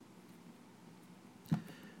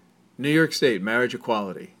New York State Marriage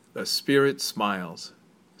Equality. The Spirit Smiles.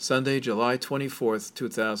 Sunday, July 24th,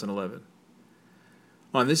 2011.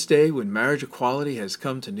 On this day when marriage equality has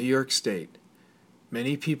come to New York State,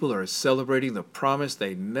 many people are celebrating the promise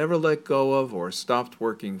they never let go of or stopped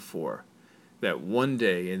working for, that one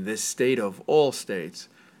day in this state of all states,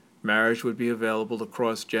 marriage would be available to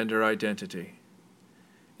cross gender identity.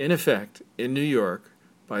 In effect, in New York,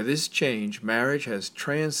 by this change, marriage has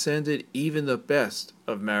transcended even the best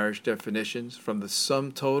of marriage definitions from the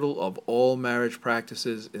sum total of all marriage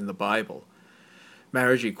practices in the Bible.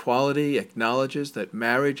 Marriage equality acknowledges that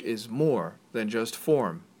marriage is more than just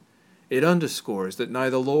form. It underscores that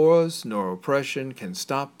neither laws nor oppression can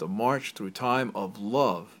stop the march through time of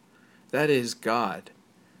love, that is, God,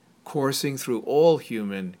 coursing through all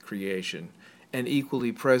human creation and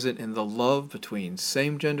equally present in the love between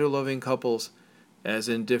same-gender loving couples as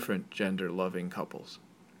in different gender-loving couples.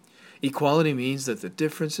 Equality means that the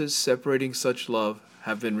differences separating such love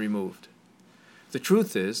have been removed. The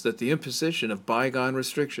truth is that the imposition of bygone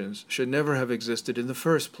restrictions should never have existed in the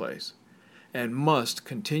first place, and must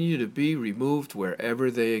continue to be removed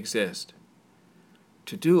wherever they exist.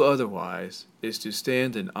 To do otherwise is to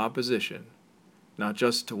stand in opposition, not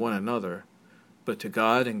just to one another, but to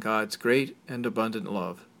God and God's great and abundant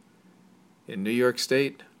love. In New York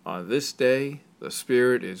State, on this day, the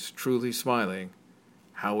Spirit is truly smiling.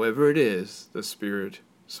 However it is, the Spirit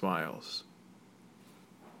smiles.